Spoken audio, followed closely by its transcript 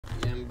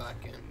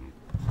back in.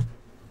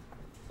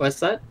 What's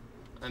that?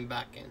 I'm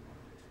back in.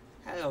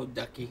 Hello,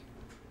 ducky.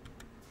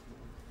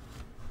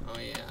 Oh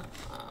yeah.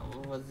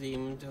 What was the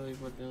inventory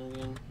button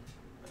again?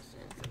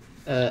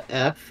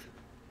 F.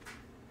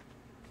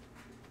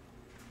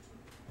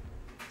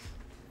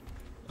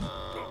 I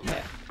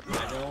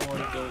don't want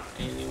to go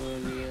anywhere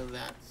near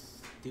that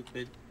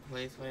stupid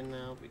place right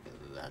now because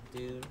of that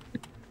dude.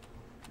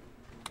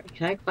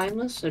 Can I climb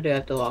this, or do I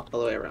have to walk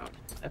all the way around?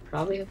 I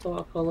probably have to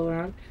walk all the way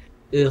around.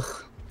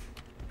 Ugh.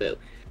 Boo.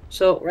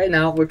 So, right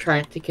now, we're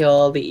trying to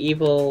kill the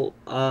evil,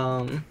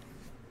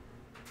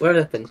 what are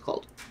the things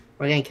called?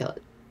 We're gonna kill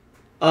it.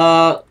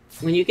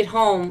 When you get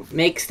home,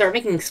 start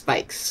making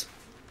spikes.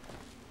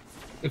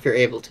 If you're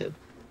able to.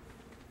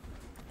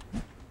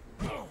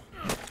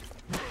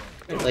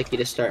 I'd like you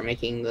to start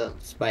making the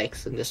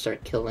spikes and just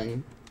start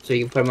killing, so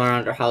you can put them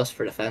around our house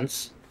for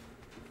defense.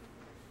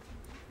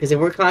 Because if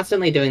we're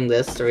constantly doing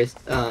this, there is,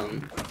 I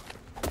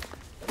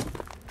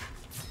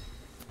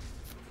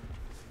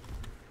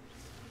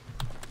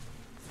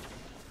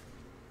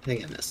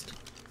think I missed.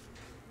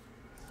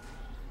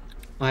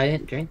 Oh, I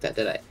didn't drink that,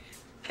 did I?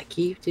 I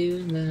keep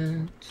doing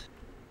that.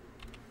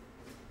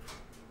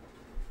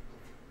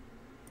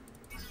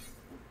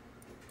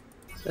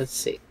 Let's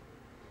see.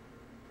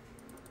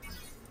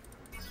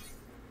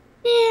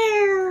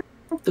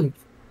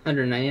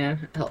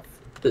 199 health.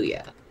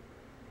 Booyah.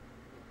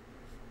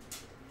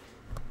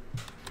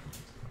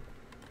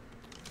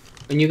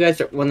 When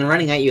they're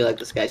running at you like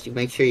this, guys, you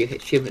make sure you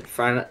shoot in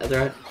front of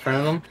them.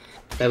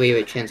 That way you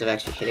have a chance of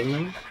actually hitting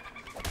them.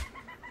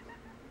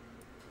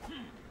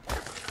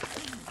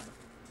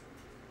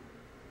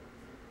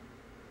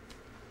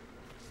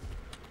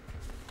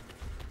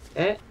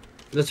 Okay.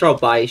 Those are all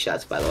body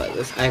shots, by the way.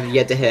 I have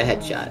yet to hit a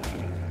headshot.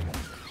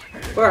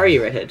 Where are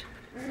you, Redhead?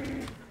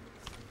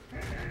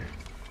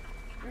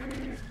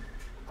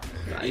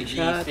 Body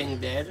shot. Is he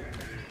dead?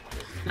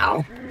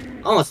 No.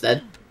 Almost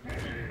dead.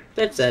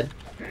 Dead's dead.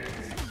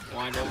 Well,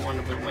 I don't want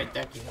to put my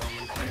ducky home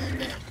until he's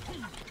dead.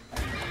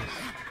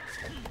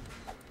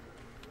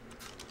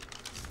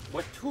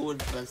 What tool is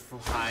best for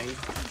hide?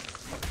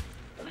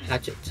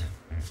 Hatchet.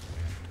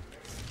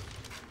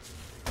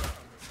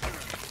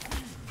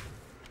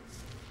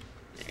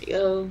 There you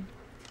go.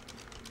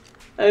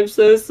 I'm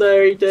so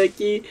sorry,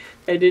 Ducky.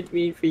 I didn't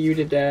mean for you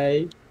to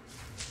die.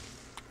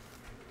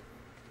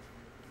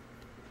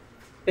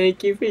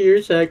 Thank you for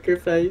your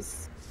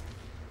sacrifice.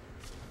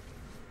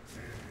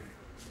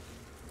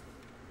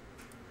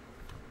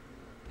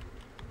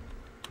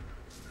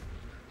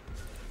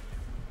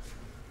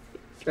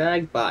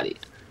 Drag body.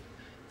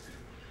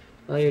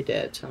 Well, you're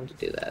dead. Time to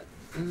do that.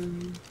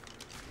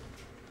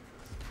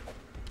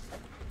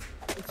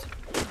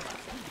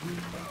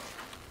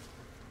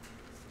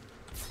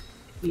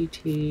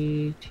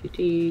 TT.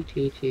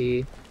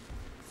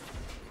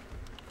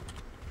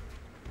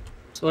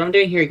 So what I'm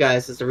doing here,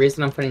 guys, is the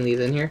reason I'm putting these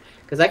in here,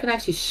 because I can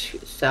actually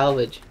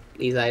salvage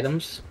these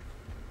items.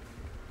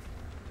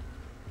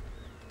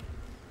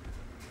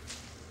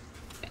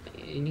 I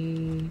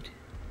need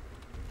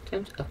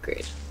attempt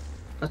upgrade.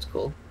 That's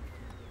cool.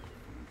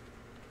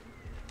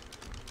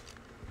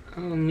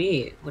 Oh,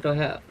 me. What do I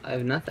have? I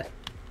have nothing.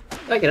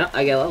 I get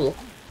a level.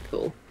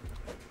 Cool.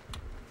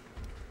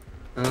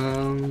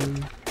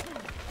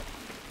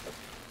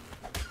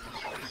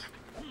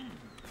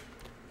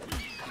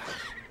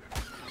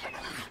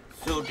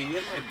 So, do you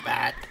have my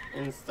bat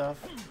and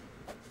stuff?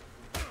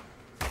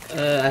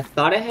 I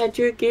thought I had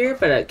your gear,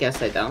 but I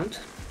guess I don't.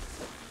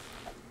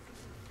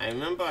 I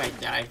remember I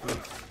died from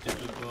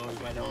stupid blows,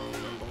 but I don't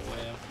remember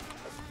where.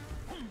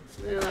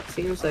 Well, that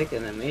seems like a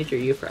major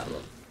you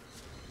problem.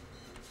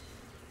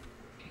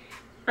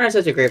 Aren't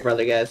such a great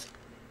brother, guys.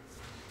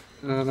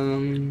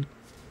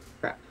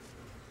 Crap.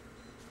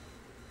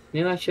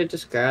 Maybe I should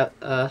just grab,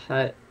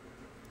 hut.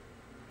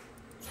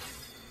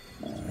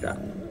 Drop.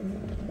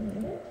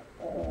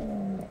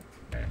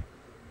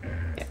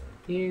 Yeah,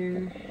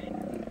 here.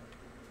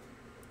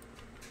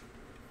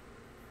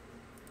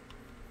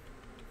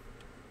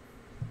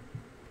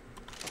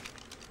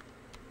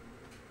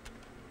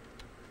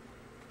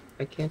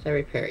 Why can't I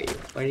repair you?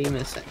 What are you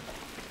missing?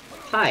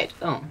 Hide.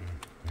 Oh.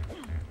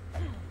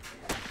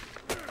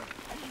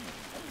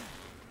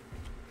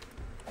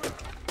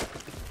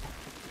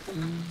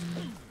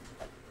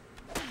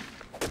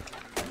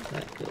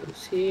 That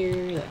goes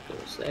here, that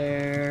goes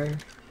there.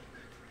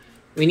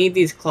 We need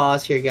these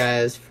claws here,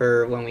 guys,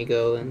 for when we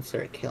go and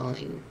start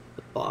killing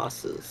the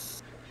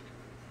bosses.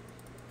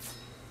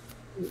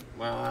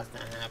 Well, that's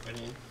not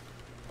happening.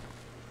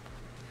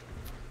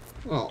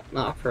 Well,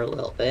 not for a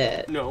little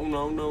bit. No.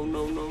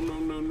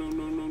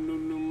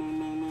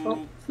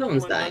 Oh,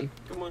 someone's dying.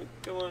 Come on.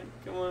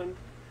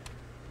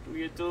 We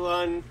get to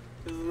run.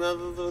 There's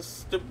another of those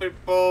stupid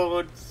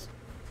boards.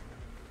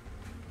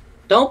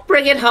 Don't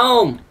bring it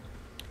home!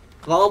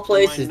 Of all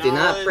places, do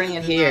not bring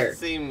it here. Not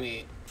see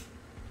me.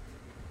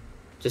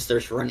 Just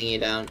starts running you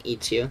down,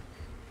 eats you.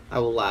 I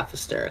will laugh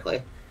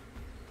hysterically.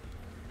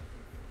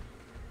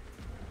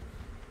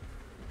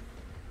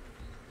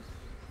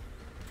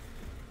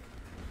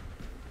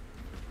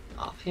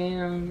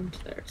 offhand.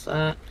 There's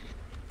that.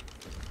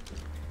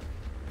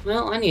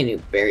 Well, I need a new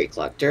berry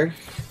collector.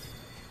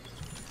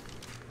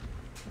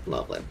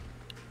 Lovely.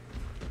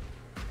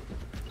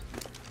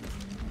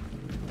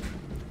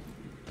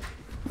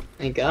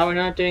 Thank God we're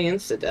not doing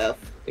insta-death.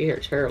 We are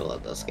terrible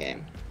at this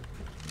game.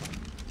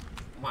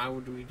 Why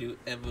would we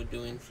ever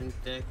do instant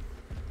death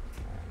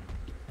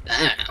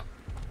I don't know.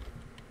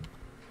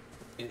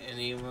 in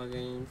any of our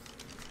games?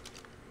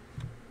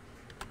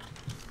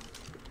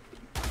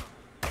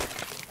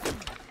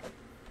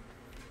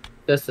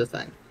 That's the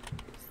thing.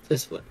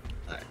 This one.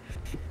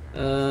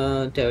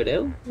 Alright.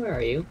 Dodo, where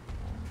are you?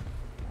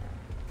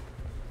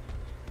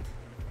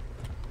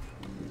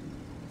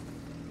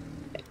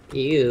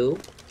 You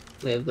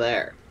live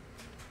there.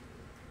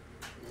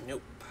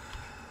 Nope.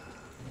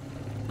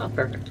 Oh,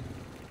 perfect.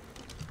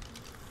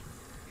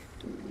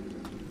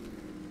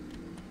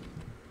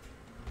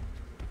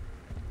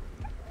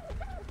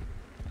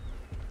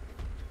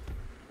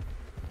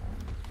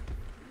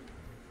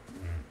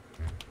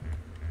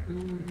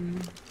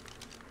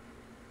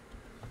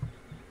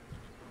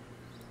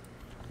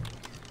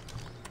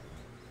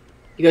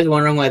 You guys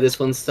wondering why this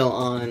one's still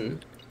on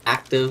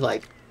active,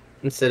 like,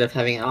 instead of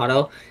having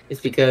auto?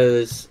 It's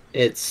because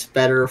it's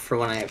better for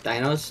when I have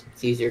dinos.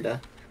 It's easier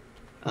to,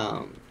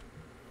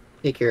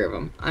 take care of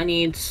them. I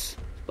need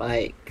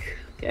spike.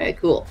 Okay,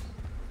 cool.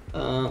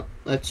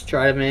 Let's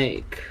try to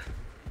make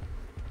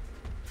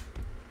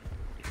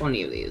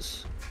 20 of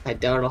these. I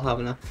doubt I'll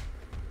have enough.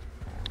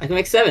 I can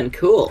make 7.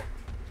 Cool.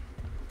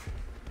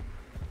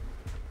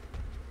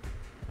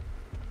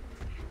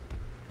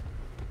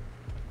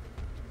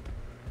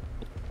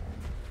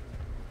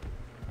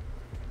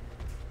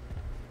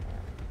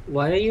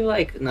 Why do you,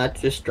 like, not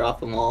just drop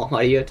them all?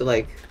 Why do you have to,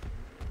 like...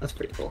 That's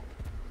pretty cool.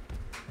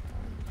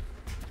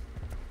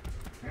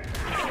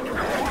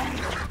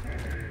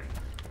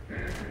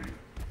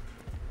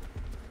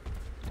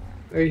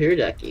 Where's your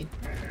ducky?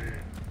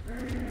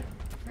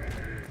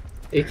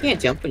 You can't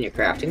jump when you're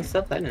crafting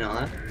stuff? I didn't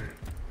know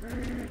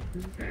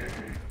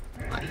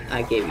that.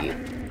 I gave you...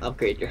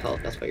 Upgrade your health,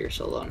 that's why you're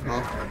so low on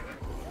health.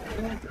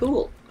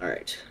 Cool.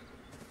 Alright.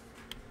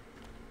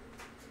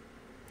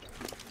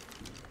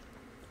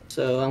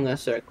 So I'm gonna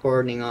start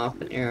cordoning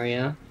off an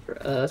area for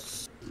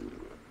us.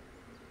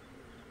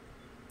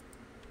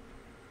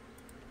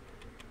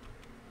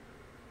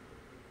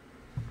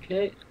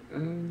 Okay.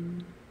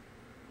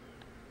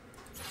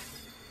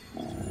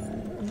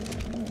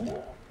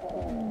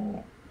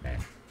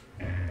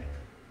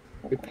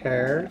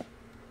 Repair.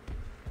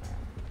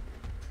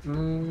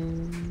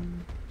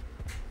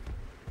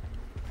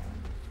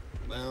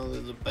 Well,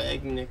 there's a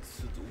bag next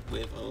to the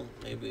widow.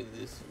 Maybe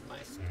this is my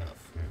stuff.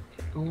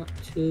 I want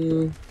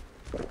to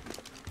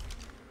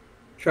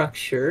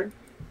structure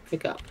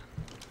pick up.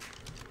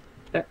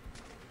 Okay.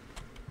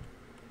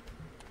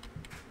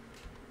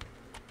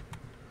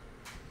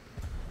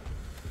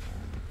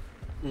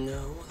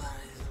 No, that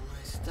isn't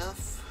my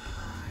stuff.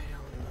 I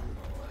don't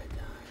remember why I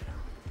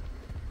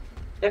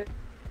died. Okay.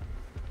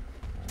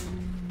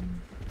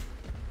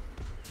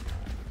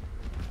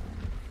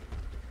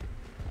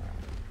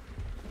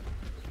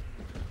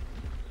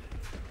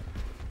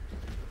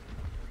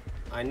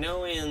 I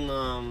know in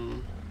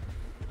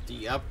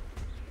the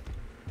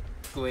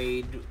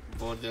upgrade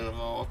version of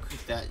Ark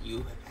that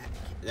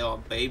there are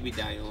baby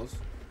dinos.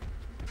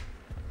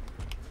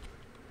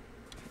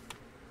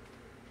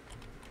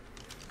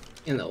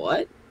 In the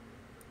what?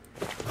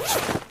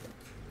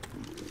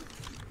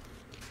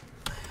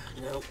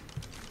 Nope.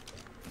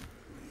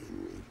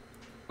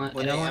 What?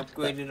 When they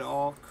upgraded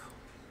Ark,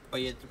 or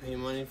you have to pay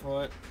money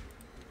for it,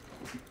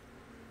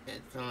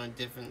 it's on a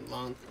different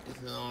month.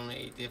 It's on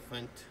a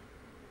different.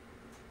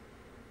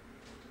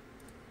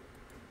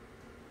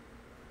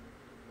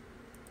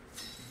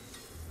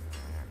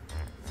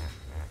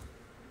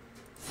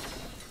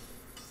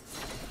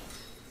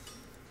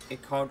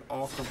 It's called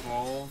Ark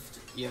Evolved.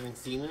 You haven't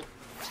seen it?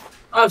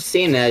 I've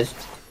seen it.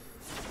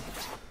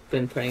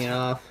 Been putting it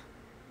off.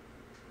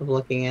 Of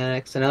looking at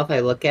it. Cause I know if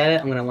I look at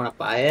it, I'm gonna want to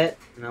buy it,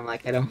 and I'm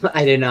like, I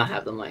do not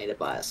have the money to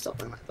buy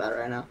something like that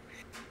right now.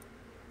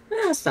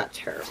 It's not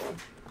terrible.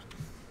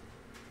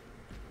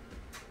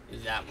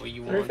 Is that what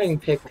you I wonder want? if I can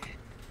pick.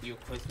 Your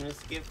Christmas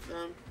gift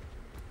then?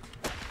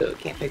 Oh,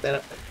 can't pick that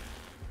up.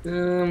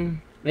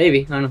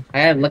 Maybe. I don't know. I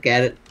haven't looked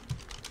at it.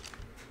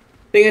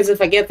 Thing is,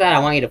 if I get that, I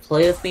want you to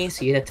play with me,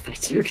 so you have to buy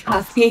 2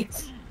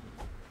 copies.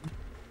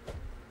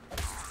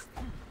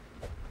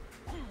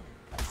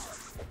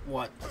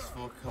 What? Just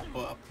for a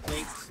couple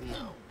updates?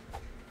 No.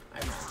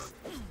 I'd rather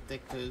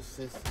stickers.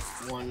 This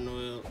one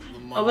will.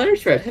 The Oh,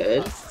 there's Red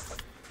mods.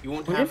 Hood. You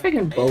won't I wonder have if I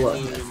can bullet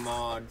any him. of the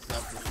mods.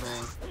 That's the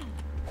thing.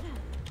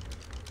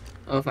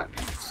 Oh, fine.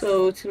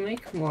 So, to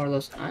make more of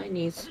those, I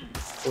need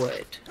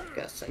wood, I'm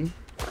guessing.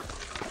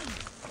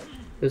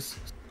 This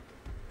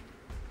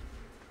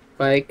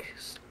bike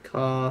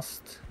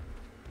cost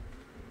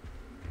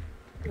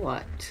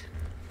what?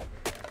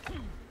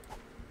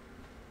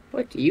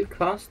 What do you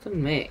cost to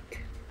make?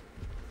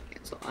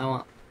 Cancel. I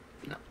want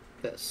no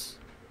this.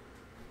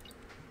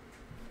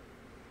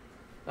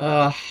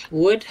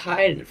 Wood,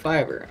 hide, and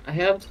fiber. I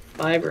have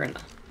fiber and...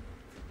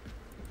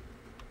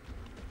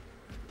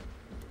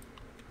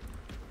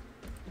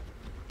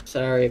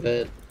 Sorry,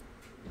 but...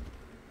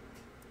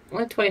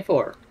 Only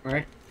 24,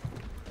 right?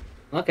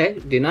 Okay,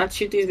 do not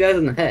shoot these guys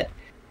in the head.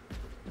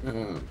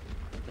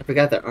 I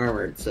forgot they're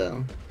armored,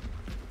 so...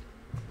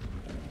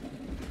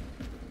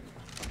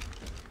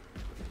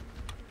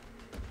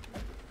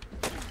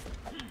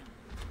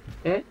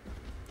 Okay.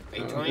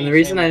 And the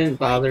reason I didn't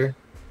bother...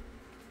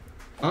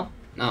 Huh?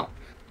 No.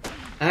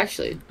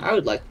 Actually, I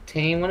would like to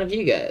tame one of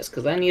you guys,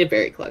 because I need a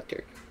berry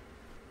collector.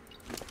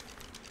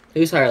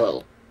 Who's higher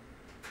level?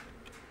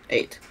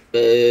 8.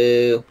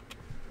 Boo.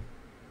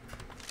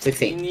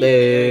 16.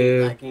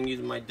 Boo. I can use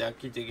my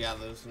ducky to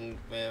gather some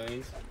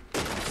berries.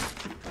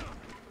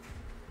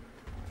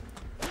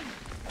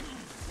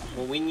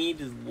 What we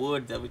need is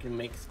wood that we can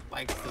make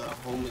spikes for the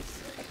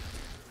homicide.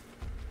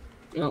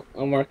 No,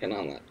 I'm working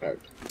on that part.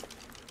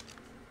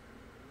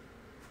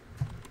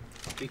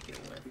 Speaking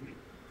with.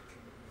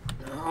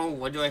 No,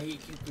 why do I hate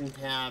keeping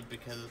tab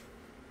because of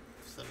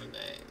 7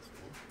 days?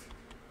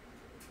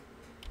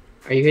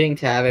 Are you hitting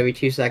tab every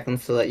 2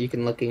 seconds so that you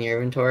can look in your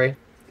inventory?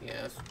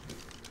 Yes.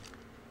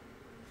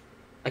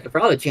 I could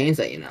probably change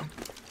that, you know.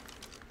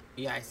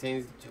 Yeah, I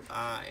changed it to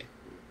I.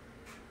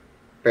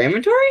 For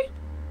inventory?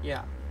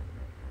 Yeah.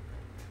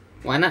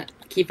 Why not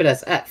keep it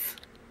as F?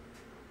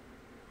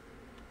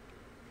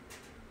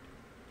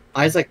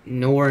 I's like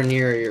nowhere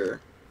near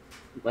your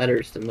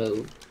letters to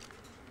move.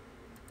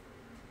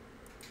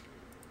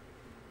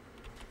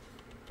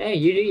 Hey,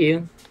 you do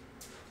you.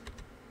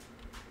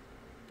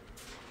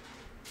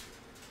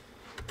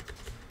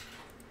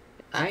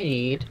 I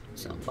need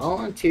some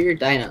volunteer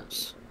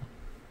dinos.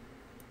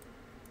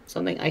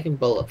 Something I can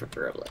bullet,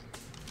 preferably.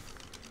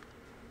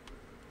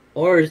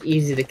 Or is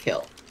easy to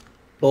kill.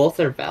 Both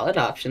are valid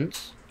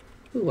options.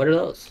 Ooh, what are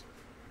those?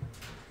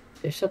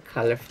 They're so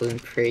colorful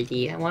and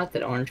pretty. I want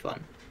that orange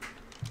one.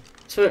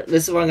 So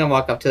this is where I'm gonna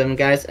walk up to them,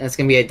 guys, and it's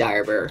gonna be a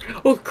dire bearer.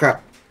 Oh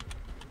crap!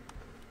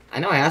 I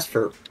know I asked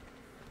for...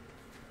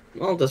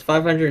 Well, does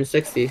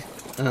 560...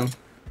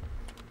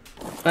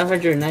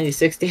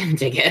 596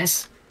 damage, I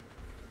guess.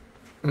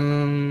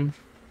 I'm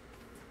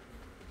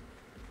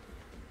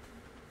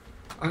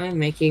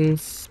making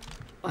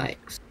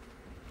spikes.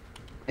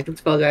 I can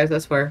spell, guys, I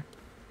swear.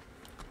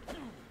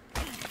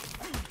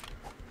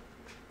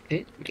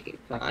 Okay, making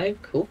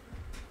 5, cool.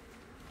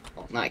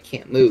 Well, now I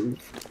can't move,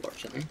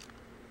 unfortunately.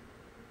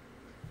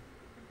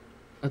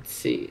 Let's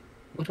see.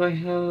 What do I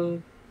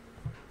have?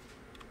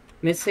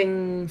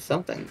 Missing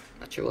something.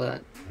 Not sure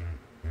what.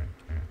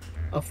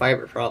 Oh,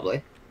 fiber,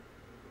 probably.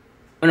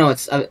 Oh no,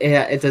 it's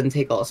yeah, it doesn't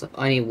take all stuff.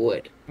 I need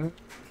wood. Huh?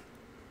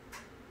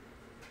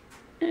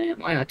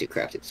 Why not do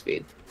crafting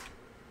speed?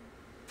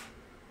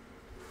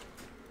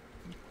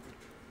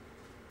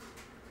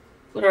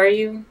 What are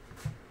you?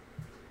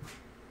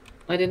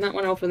 I did not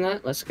want to open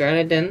that. Let's grab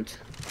I didn't.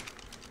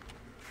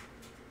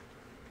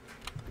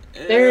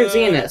 There's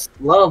Venus.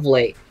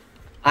 Lovely.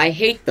 I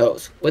hate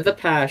those with a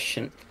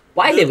passion.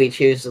 Why did we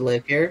choose to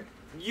live here?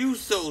 You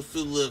chose to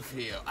live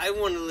here. I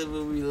want to live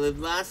where we lived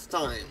last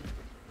time.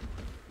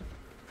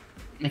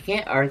 I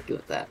can't argue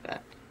with that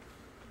fact.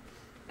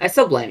 I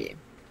still blame you.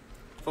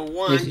 For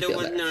one, there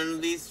was none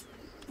of these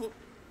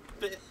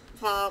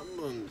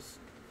problems.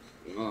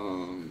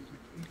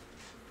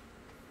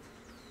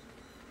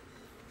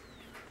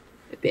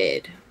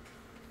 Bed.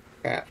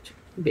 Craft.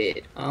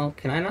 Bed. Oh,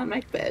 can I not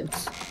make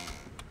beds?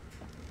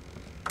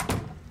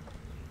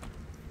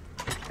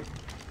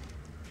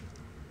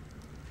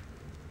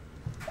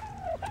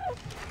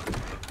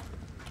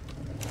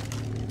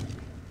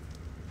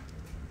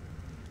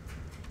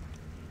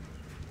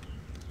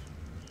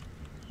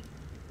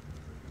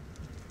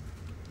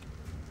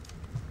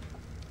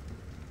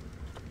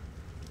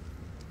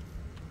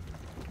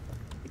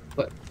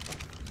 Put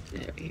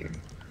it over here.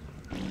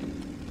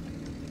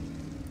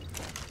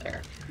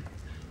 There.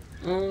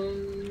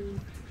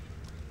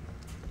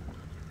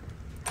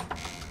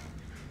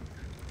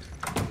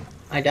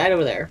 I died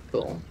over there.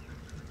 Cool.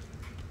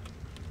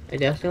 I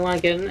definitely want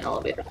to get an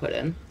elevator put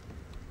in.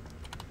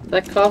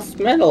 That costs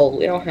metal.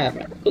 We don't have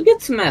metal. Go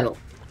get some metal.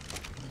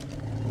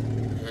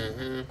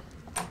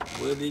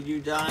 Where did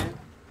you die?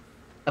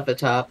 Up the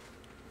top.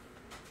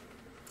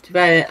 Too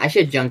bad I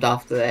should have jumped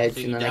off the edge So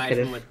and you then I died could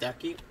from a have.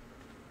 ducky?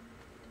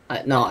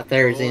 No,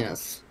 there's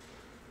Venus.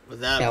 Was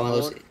that Yeah, a one of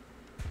board?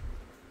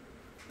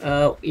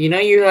 those. You know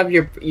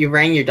you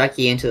ran your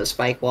ducky into the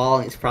spike wall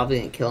and he's probably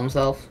gonna kill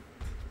himself.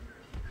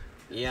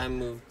 Yeah, I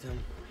moved him.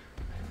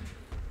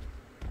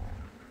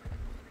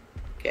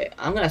 Okay,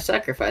 I'm gonna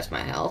sacrifice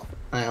my health,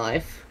 my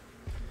life,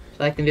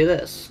 so I can do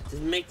this.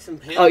 Just make some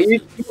pants. Oh,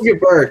 you your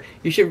bird.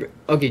 You should.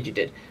 Okay, you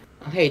did.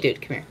 Oh, hey, dude,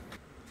 come here.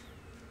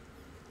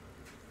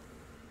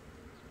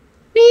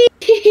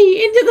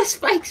 Into the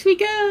spikes we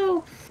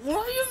go. Why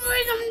you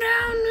bring them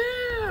down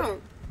now?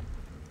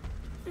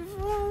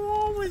 Before the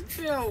wall was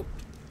built.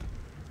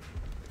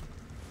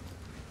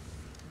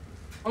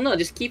 Oh no,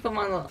 just keep them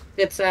on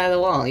the side of the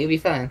wall. You'll be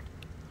fine.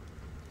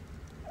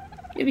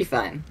 You'll be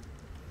fine.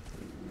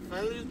 If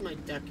I lose my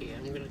ducky,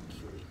 I'm gonna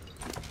kill you.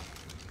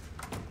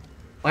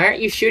 Why aren't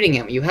you shooting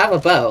him? You have a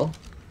bow.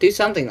 Do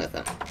something with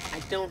him.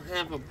 I don't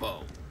have a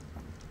bow.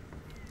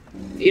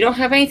 You don't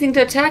have anything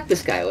to attack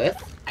this guy with.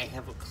 I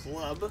have a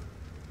club.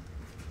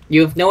 You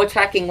have no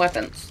attacking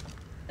weapons.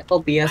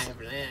 Oh, BS. I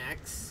have an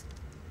axe.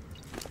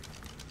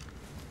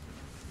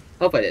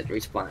 Hope I didn't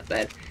respawn at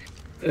that.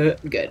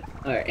 Good.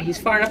 Alright, he's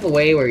far enough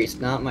away where he's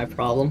not my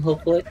problem,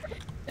 hopefully.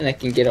 And I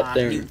can get up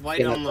there He's and right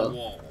get on up the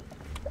wall.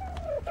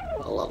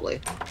 Oh, lovely.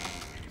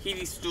 He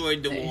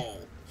destroyed the wall.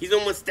 He's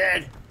almost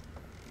dead.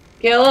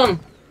 Kill him!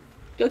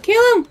 Go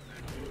kill him!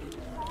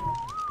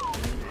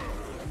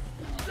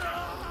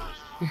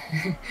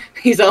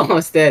 He's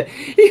almost dead.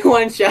 He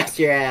one-shot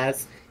your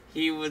ass.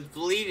 He was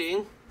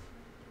bleeding.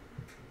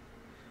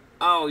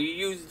 Oh, you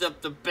used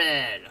up the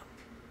bed.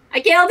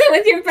 I killed him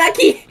with your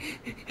ducky!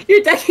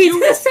 Your ducky's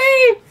the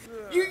same!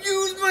 You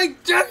used my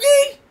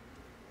ducky?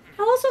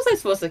 How else was I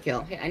supposed to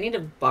kill him? Hey, I need to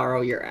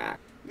borrow your axe.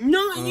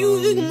 Not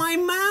using my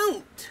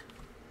mount.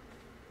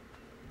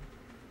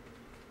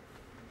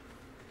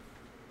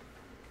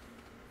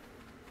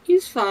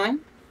 He's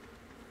fine.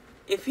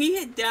 If he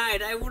had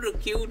died, I would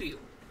have killed you.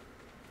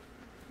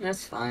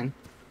 That's fine.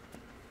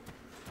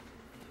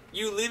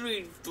 You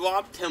literally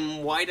dropped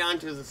him right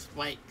onto the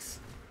spikes.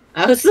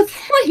 That was the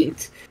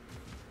point!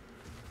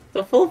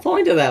 The full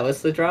point of that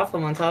was to drop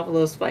him on top of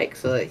those spikes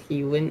so that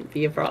he wouldn't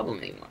be a problem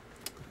anymore.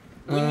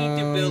 We need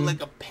to build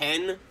like a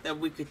pen that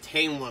we could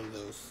tame one of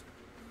those.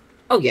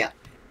 Oh yeah.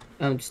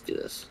 Just do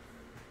this.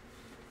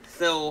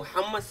 So,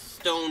 how much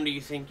stone do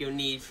you think you'll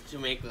need to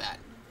make that?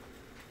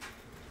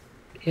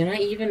 Can I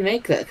even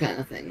make that kind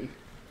of thing?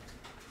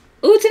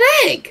 Ooh, it's an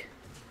egg!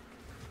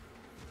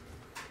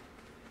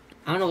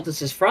 I don't know what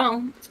this is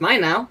from. It's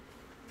mine now.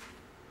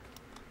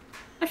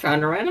 I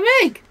found a random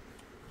egg.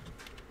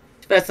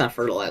 That's not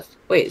fertilized.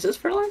 Wait, is this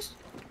fertilized?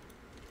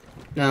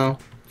 No,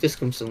 just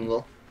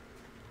consumable.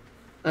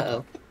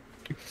 Uh-oh.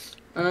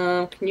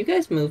 Can you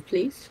guys move,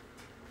 please?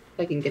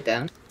 If I can get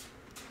down.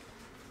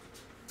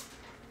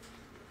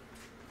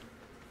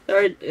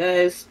 Sorry,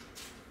 guys.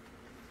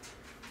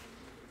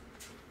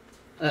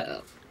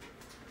 Uh-oh.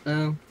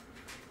 Oh.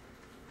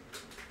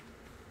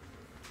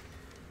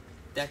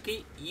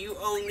 Ducky, you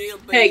only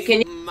obey Hey,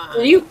 can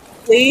mine. you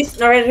please?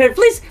 No, Red Hood,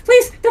 please,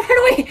 please, don't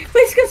run away!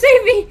 Please come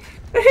save me!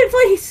 Red Hood,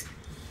 please!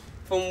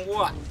 From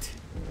what?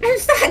 I'm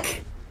stuck!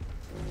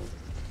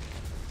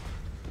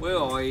 Where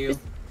are you?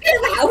 Get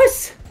in the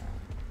house!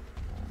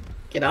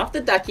 Get off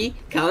the ducky,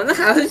 come in the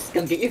house,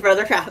 come get your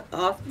brother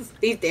off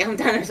these damn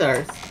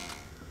dinosaurs.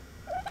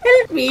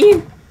 Help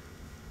me!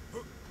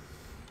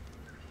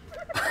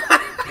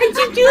 How'd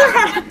you do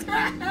that?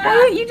 Why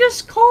don't you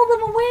just call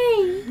them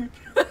away?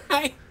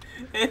 I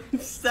am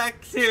stuck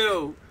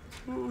too.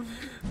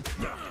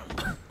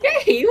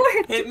 Hey, you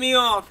worked! Hit me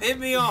off, hit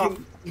me off.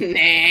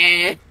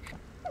 Nah.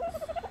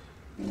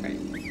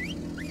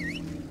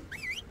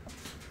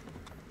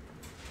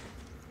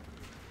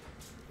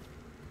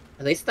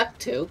 Are they stuck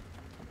too?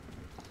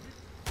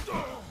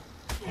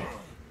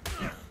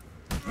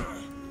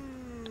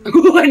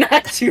 Ooh, I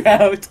knocked you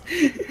out!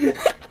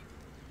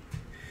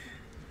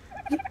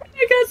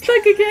 I got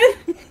stuck again!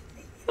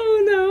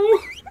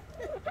 Oh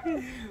no!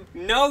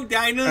 No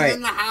dinos Right.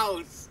 in the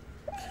house!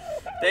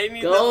 They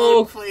need Go. their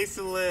own place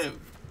to live.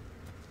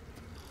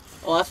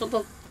 Oh, that's what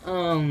the...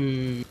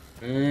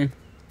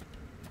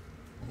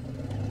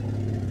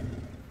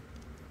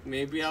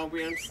 Maybe I'll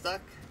be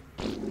unstuck?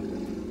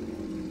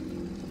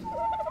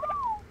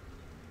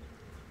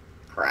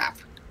 Crap.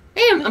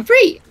 Damn, I'm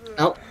free!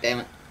 Oh, damn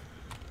it.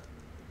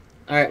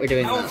 Alright, we're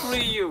doing I'll this.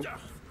 free you.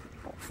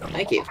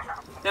 Thank you.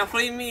 Now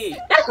free me.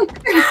 No!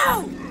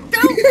 No!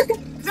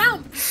 Don't!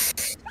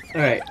 Don't!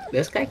 Alright,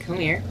 this guy, come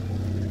here.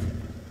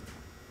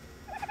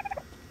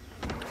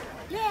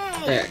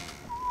 Yay! There.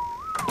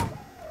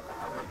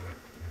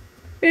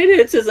 And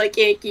it says I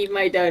can't keep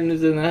my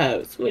dinos in the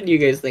house. What do you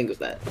guys think of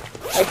that?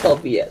 I call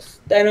BS.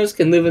 Dinos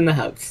can live in the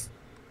house.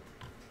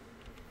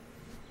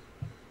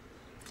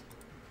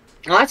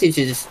 I actually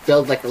should just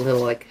build like a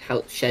little like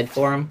house shed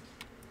for him.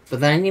 But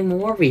then I need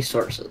more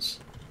resources.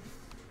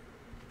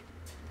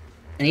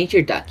 I need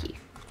your ducky.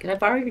 Can I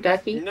borrow your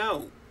ducky?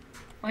 No.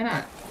 Why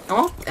not?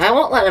 I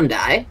won't let him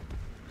die.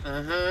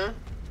 Uh-huh.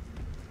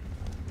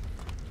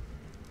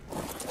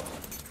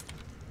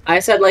 I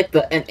said like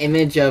an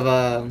image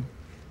of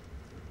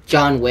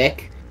John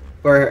Wick,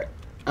 where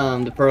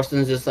the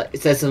person's just like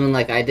it says something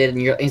like I did,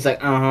 and he's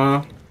like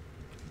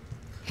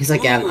He's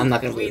like, yeah, I'm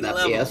not gonna believe that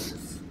BS.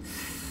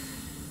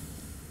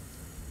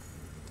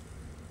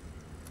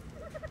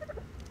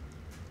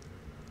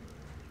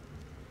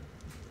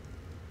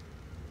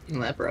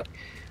 And that broke.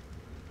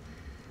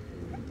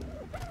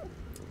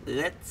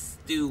 Let's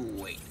do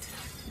weight.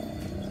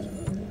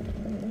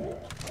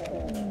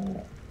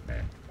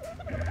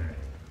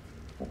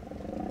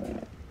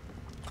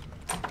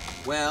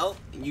 Well,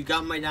 you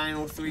got my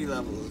Dino 3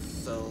 levels,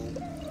 so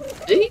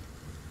See?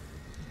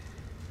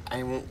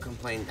 I won't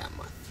complain that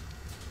much.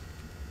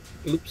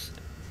 Oops.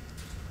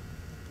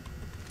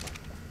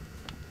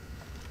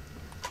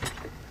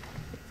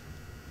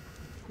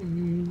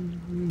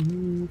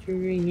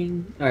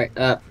 Alright,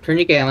 turn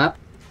your game up.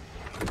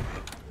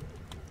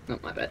 Oh,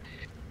 my bad.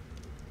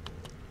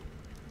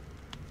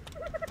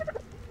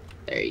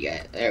 There you go.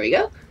 There we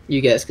go.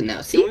 You guys can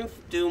now see. Can we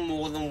do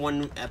more than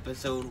one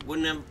episode? We're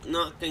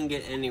not gonna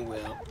get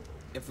anywhere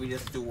if we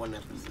just do one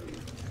episode.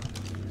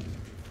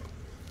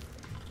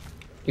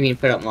 You mean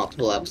put out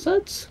multiple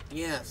episodes?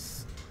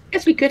 Yes. I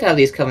guess we could have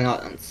these coming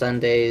out on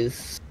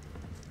Sundays,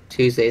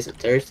 Tuesdays, and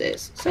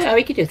Thursdays. So yeah,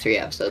 we could do 3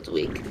 episodes a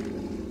week.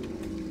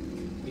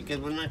 Because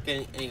we're not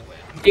getting anywhere.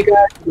 If you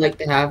guys would like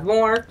to have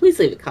more, please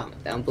leave a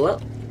comment down below.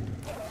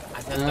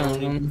 I thought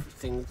the only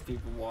things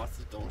people watch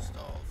is Don't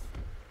Starve.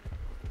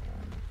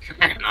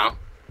 I don't know.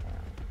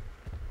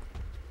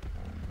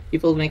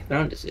 People make their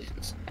own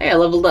decisions. Hey, I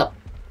leveled up.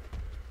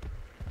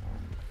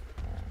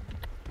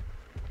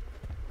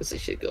 Guess I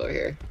should go over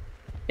here.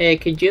 Hey,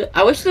 could you?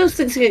 I wish those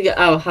things could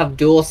have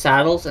dual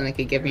saddles and it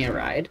could give me a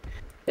ride.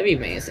 That'd be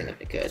amazing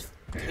if it could.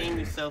 Tame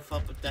yourself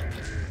up with that.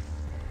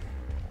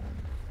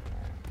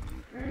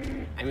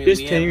 I mean,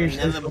 Just we have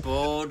another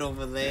board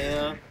over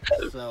there,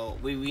 so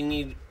we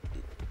need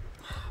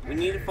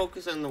to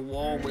focus on the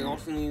wall. We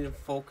also need to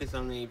focus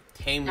on the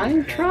taming.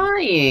 I'm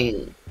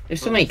trying.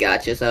 There's so many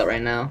gotchas out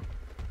right now.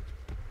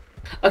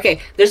 Okay,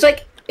 there's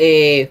like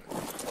a. I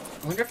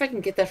wonder if I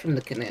can get that from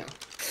the canoe.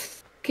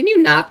 Can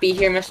you not be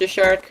here, Mr.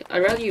 Shark?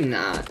 I'd rather you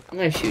not. I'm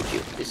gonna shoot you,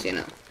 just so you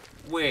know.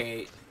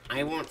 Wait,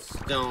 I want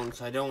stone,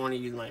 so I don't want to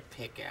use my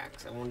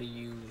pickaxe. I want to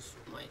use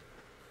my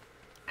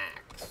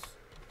axe.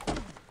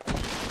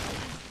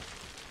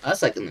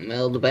 That's like in the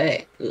middle of the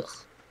bay. Ugh. I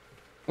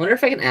wonder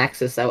if I can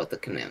access that with the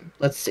canoe.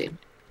 Let's see.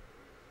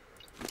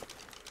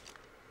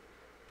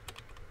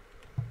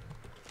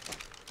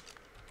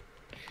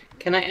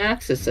 Can I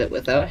access it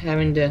without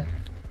having to...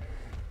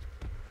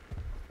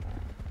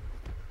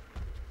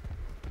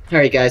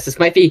 Alright guys, this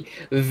might be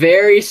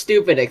very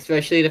stupid,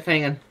 especially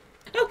depending on...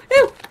 Oh,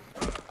 no!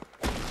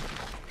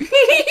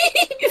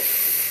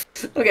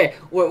 Okay,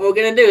 what we're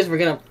gonna do is we're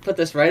gonna put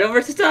this right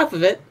over the top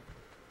of it.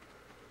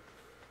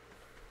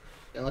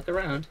 Don't look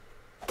around.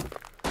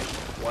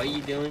 What are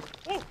you doing?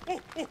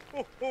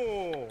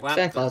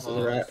 Santa Claus is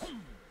a rat.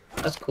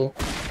 That's cool.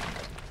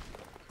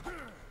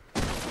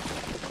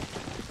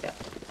 Yeah.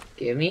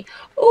 Give me.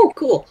 Oh,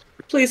 cool.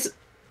 Please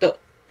don't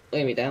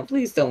lay me down.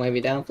 Please don't lay me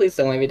down. Please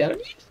don't lay me down.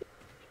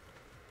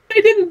 I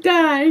didn't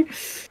die.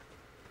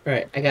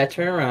 Alright, I gotta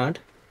turn around.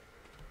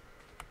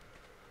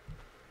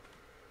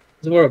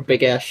 This is where a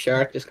big ass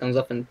shark just comes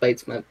up and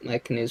bites my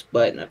canoe's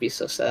butt, and I'd be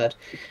so sad.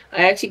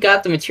 I actually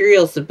got the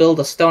materials to build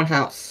a stone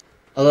house.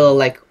 A little,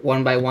 like,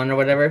 1x1 or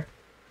whatever.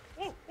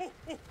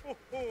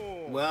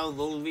 Well,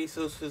 those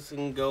resources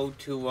can go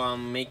to,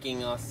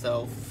 making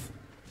ourselves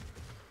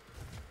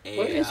a,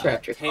 Where is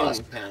Raptor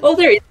Claus? pen. Oh,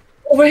 there he is.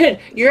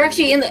 Overhead. You're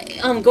actually in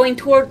the, going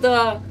toward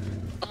the,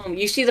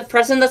 you see the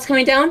present that's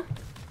coming down?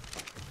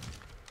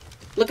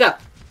 Look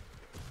up.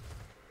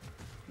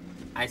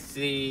 I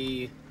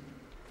see...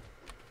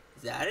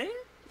 Is that it?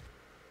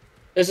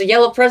 There's a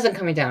yellow present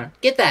coming down.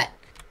 Get that.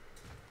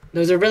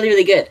 Those are really,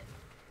 really good.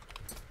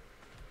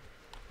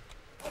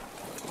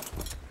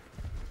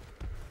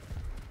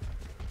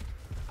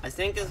 I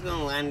think it's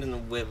gonna land in the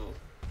river.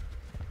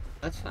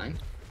 That's fine.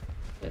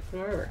 Get from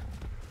the river.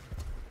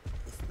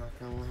 It's not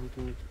gonna land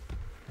in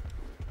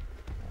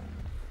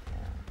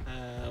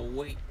the...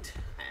 wait.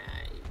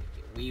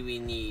 We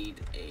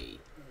need a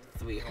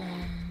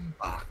 3-horn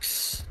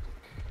box.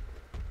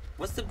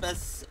 What's the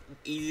best,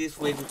 easiest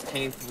way to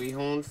tame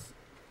 3-horns?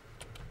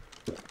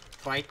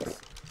 Trikes?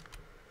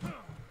 I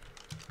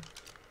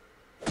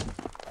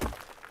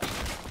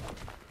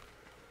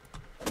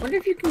wonder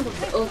if you can...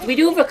 Oh, we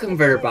do have a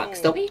converter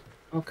box, don't we?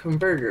 Oh,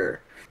 converter.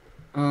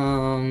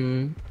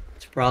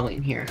 It's probably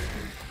in here.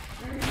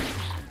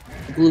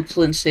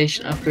 Blueprint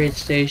station, upgrade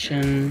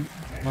station,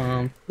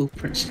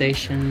 blueprint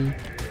station.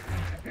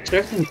 Is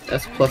there anything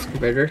S plus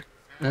converter?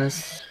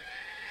 S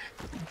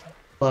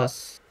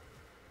plus.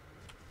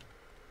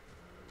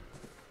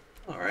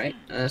 Alright,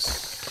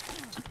 S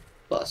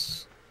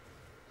plus.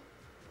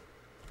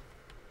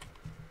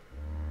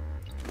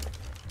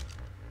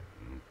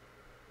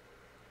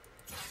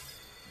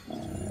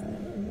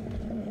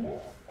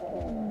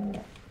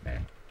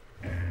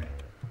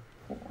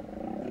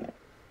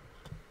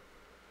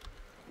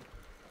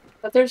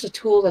 But there's a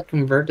tool that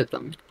converted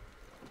them.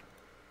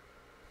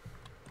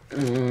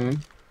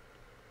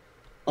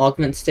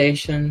 Augment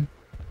station.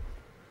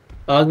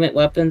 Augment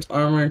weapons,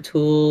 armor,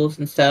 tools,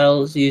 and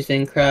saddles used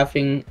in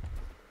crafting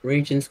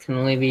regions can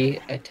only be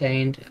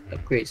attained at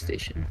upgrade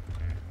station.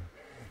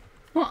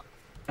 Huh.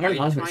 I don't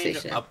know augment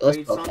station. Let's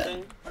build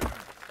that.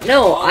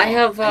 No, I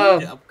have I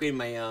need to upgrade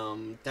my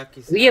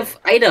duckies. We have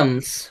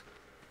items.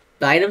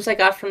 The items I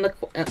got from the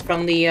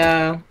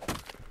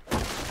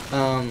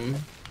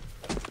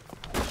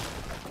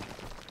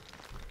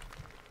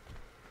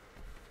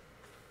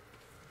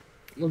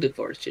we'll do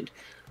forested.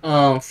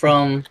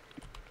 From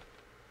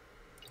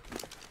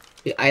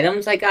the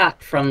items I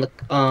got from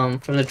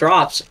the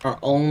drops are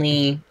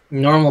only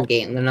normal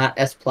game. They're not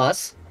S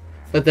plus.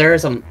 But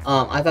there's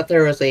I thought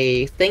there was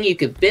a thing you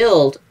could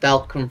build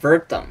that'll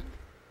convert them.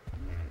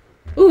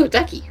 Ooh,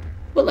 ducky.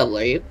 What level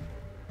are you?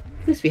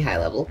 Please be high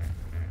level.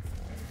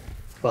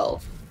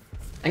 12.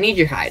 I need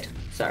your hide.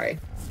 Sorry.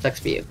 Sucks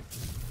for you.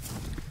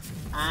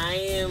 I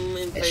am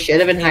in It should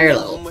have been higher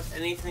level. Almost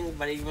anything,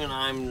 but even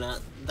I'm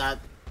not that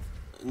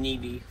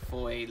needy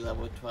for a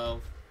level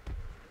 12.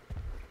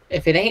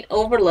 If it ain't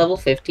over level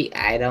 50,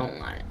 I don't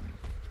want it.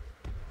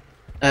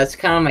 That's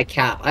kind of my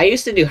cap. I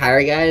used to do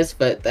higher guys,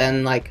 but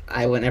then, like,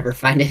 I would never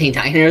find any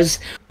diners.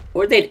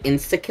 Or they'd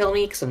insta-kill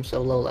me because I'm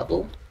so low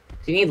level.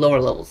 So you need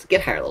lower levels to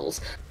get higher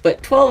levels.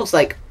 But 12 is,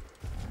 like,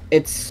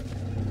 it's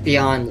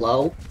beyond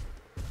low.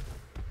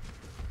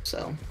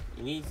 So.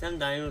 You need some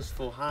dinos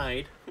for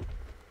hide.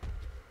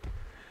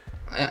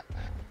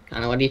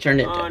 Kind of what he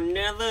turned into.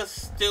 Another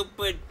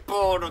stupid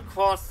boat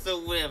across the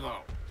river.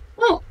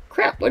 Oh,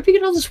 crap. Where'd we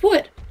get all this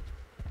wood?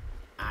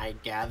 I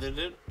gathered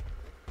it.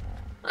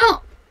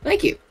 Oh,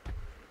 thank you.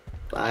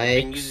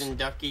 I've been using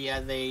Ducky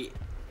as a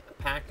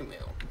pack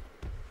mill.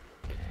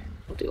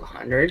 We'll do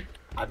 100.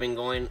 I've been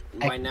going,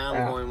 right now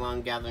I'm going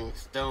around gathering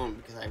stone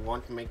because I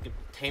want to make a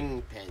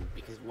taming pen.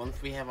 Because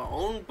once we have our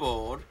own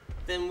board,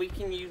 then we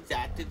can use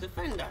that to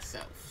defend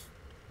ourselves.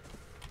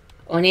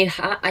 Oh, I need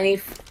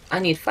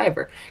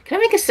fiber. Can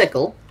I make a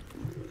sickle?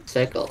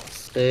 Sickle.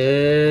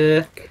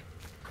 Stick.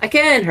 I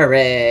can,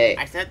 hooray!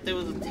 I said there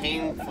was a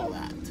tame for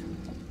that.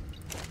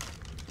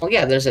 Well,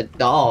 yeah, there's a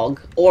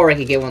dog. Or I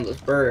could get one of those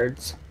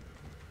birds.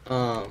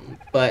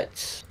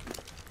 But...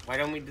 Why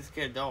don't we just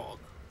get a dog?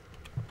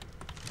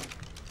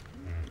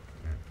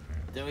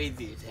 They're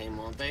easy to tame,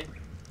 aren't they?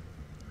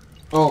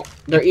 Well,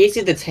 they're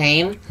easy to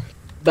tame,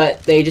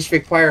 but they just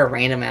require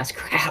random-ass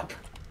crap.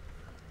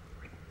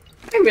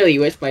 I really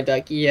wish my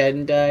ducky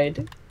hadn't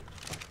died.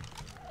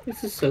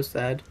 This is so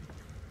sad.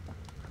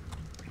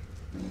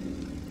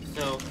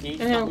 So, can you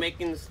stop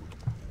making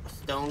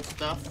stone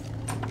stuff?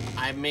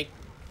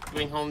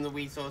 Bring home the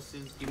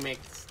resources, you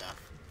make the stuff.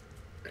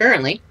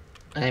 Currently,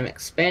 I am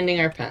expanding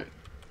our pen.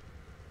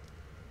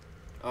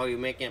 Oh, you're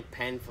making a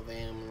pen for the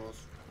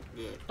animals.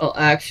 Good. Oh,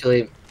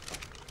 actually...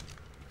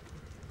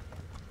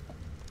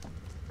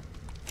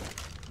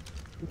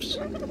 Oops.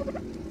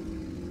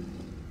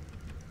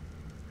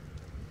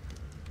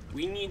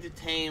 We need to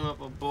tame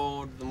up a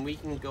board, then we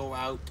can go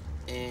out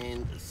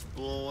and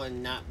explore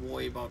and not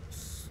worry about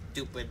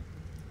stupid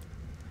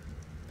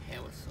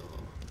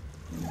parasol.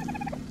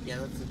 Yeah,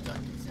 that's a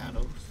ducky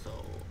saddle, so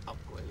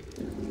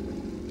upgrade.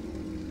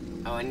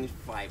 Oh, I need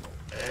fiber.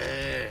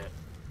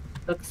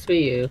 Sucks for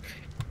you.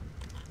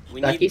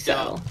 We Ducky need a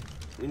saddle. dog.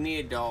 We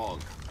need a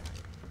dog.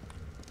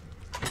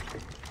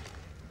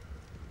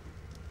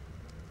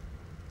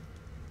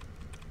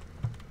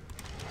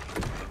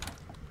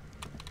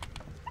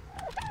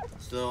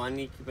 So I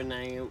need to keep an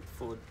eye out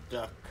for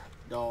a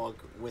dog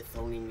with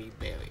only meat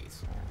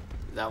berries.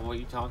 Is that what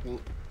you're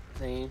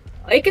saying?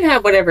 It can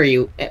have whatever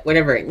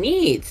it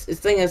needs. The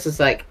thing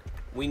is like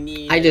we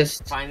need to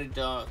find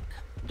a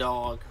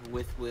dog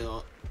with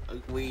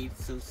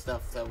weeds and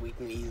stuff that we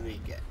can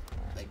easily get,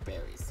 like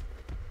berries.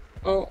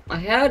 Oh, I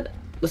had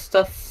the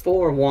stuff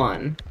for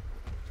one.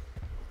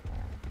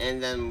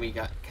 And then we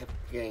kept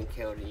getting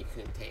killed and you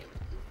couldn't tame it.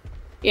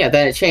 Yeah,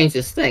 then it changed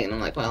this thing, and I'm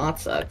like, well, that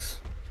sucks.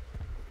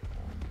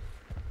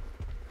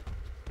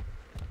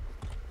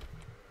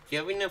 Do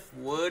you have enough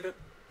wood,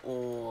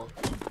 or...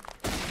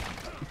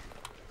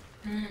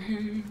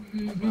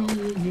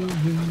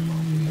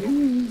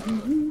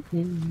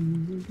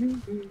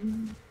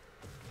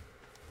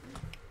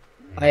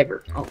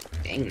 Fiber. Oh,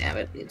 dang nabbit,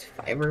 it needs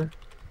fiber.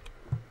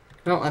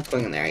 No, that's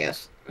going in there, I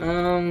guess.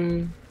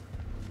 Well,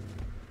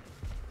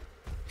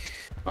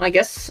 I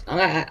guess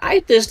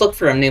I just look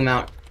for a new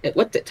mount.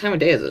 What time of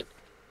day is it?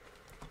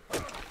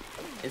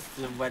 It's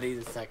already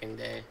the second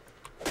day.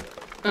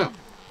 Oh.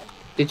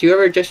 Did you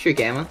ever adjust your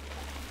gamma?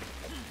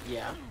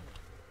 Yeah.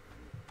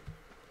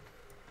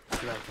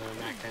 Should I turn it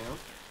back down?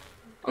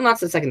 Well, not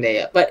the second day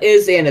yet, but it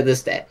is the end of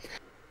this day.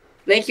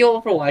 Thank you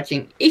all for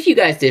watching. If you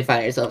guys did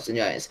find yourselves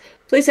enjoying this,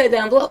 please head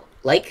down below.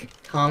 Like,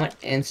 comment,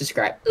 and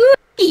subscribe. Ooh,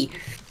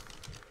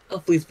 oh,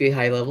 please be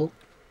high level.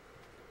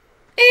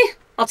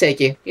 I'll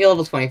take you. You're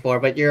level 24,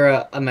 but you're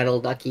a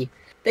metal ducky.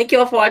 Thank you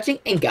all for watching,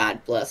 and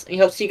God bless. And I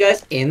hope to see you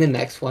guys in the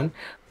next one.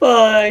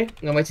 Bye! I'm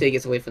gonna wait till he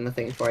gets away from the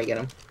thing before I get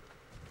him.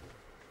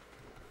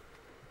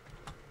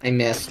 I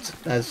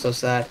missed. That is so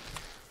sad.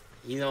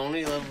 He's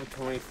only level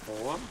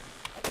 24?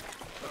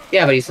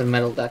 Yeah, but he's a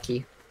metal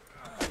ducky.